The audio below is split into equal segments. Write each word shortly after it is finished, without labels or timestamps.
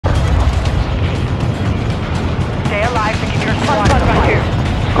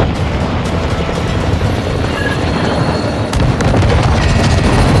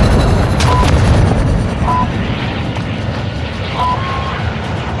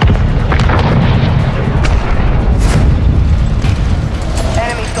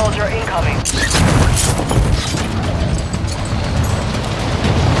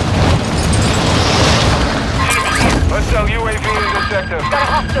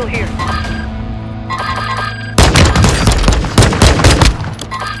still here.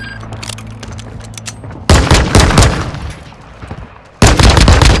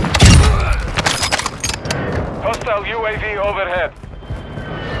 Hostile UAV overhead.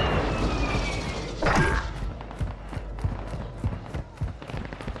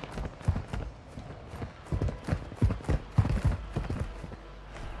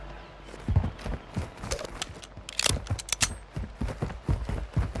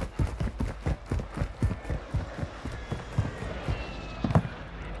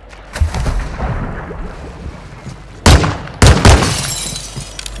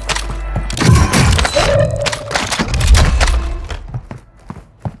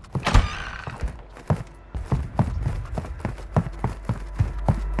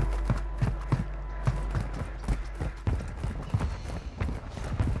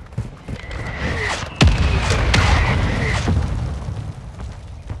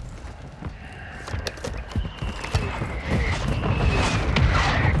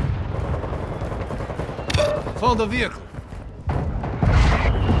 Found the vehicle.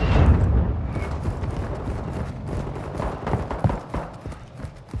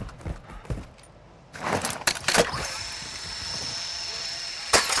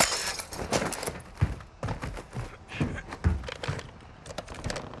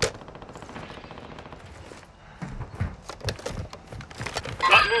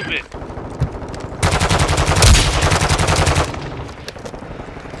 Got movement.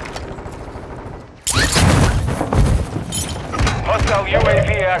 Hostile UAV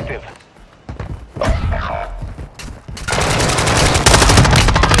active.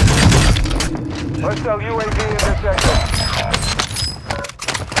 Hostile UAV in the sector.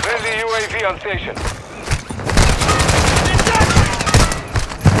 Friendly UAV on station.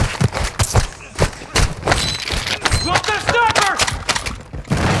 Drop the sniper!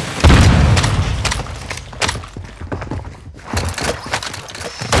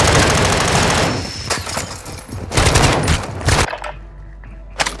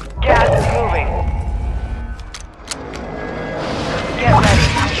 Gas is moving. Get ready.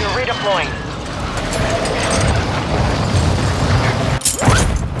 You're redeploying.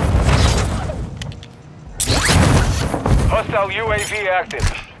 Hostile UAV active.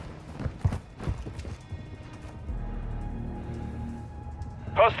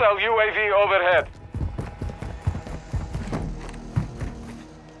 Hostile UAV overhead.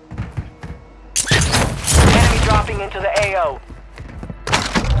 Enemy dropping into the AO.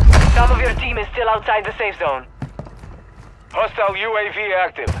 Some of your team is still outside the safe zone. Hostile UAV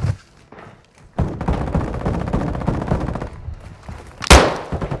active.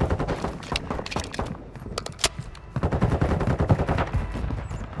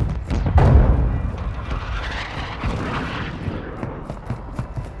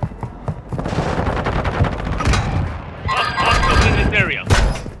 Hostiles in this area.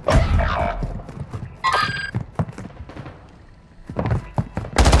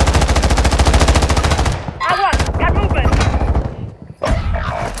 Got movement.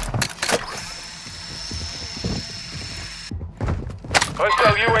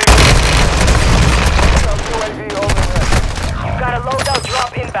 Hostile UAV. Hostile UAV overhead. You've got a loadout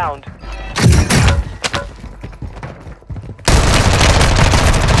drop inbound.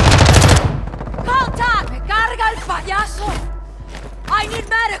 Contact! Carga el payaso! I need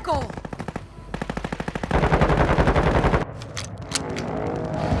medical!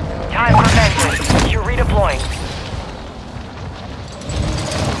 Time for vengeance. You're redeploying.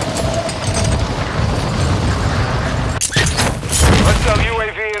 Hostile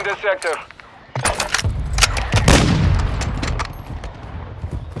UAV in the sector.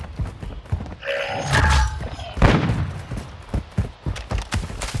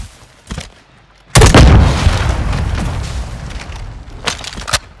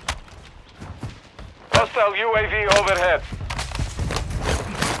 Hostile UAV overhead.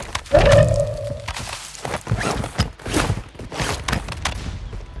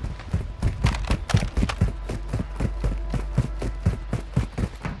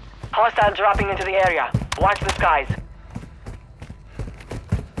 Hostile dropping into the area. Watch the skies.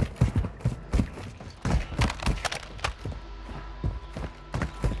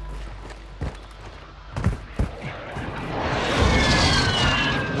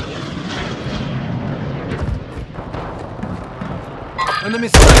 Enemy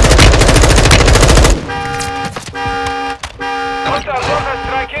sight! Hostile rocket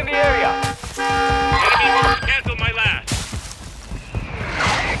strike in the area. Enemy cancel my last.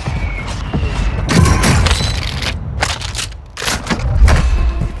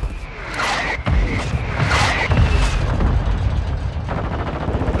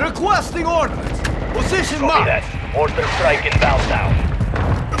 Requesting ordnance. Position Copy marked. that. Order strike inbound now.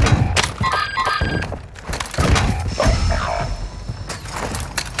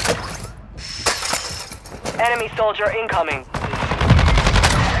 Enemy soldier incoming.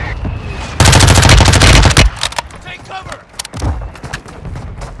 Take cover.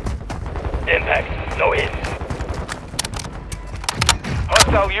 Impact. No hit.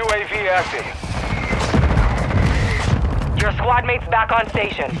 Hostile UAV active. Your squad mates back on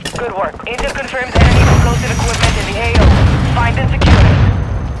station. Good work. Intel confirms enemy explosive equipment in the AO. Find and secure it.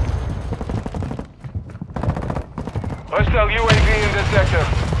 Hostile UAV in this sector.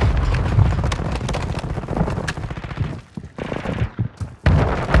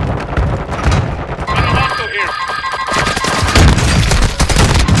 Hostile here.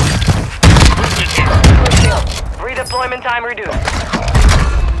 Movement here. Good kill. Redeployment time reduced.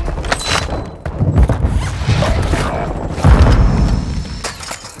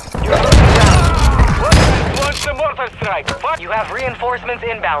 You're losing ground. Launch the mortar strike. You have reinforcements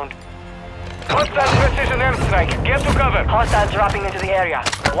inbound. Hostile precision airstrike. Get to cover. Hostiles dropping into the area.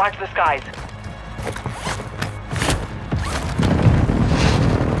 Watch the skies.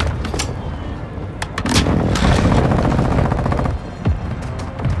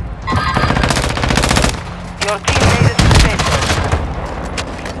 Your team made it to the safe zone.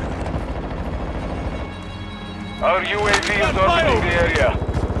 Our UAV is orbiting the area.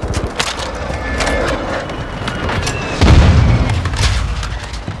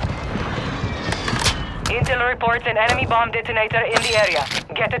 Intel reports an enemy bomb detonator in the area.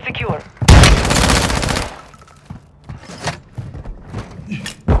 Get it secure.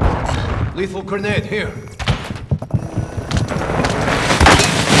 Lethal grenade here.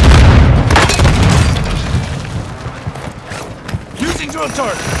 Using drone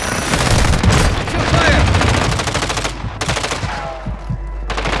target. Kill fire.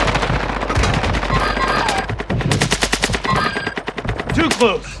 Too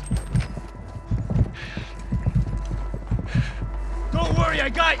close. Don't worry, I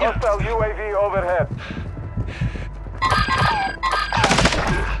got you. Hostile UAV overhead.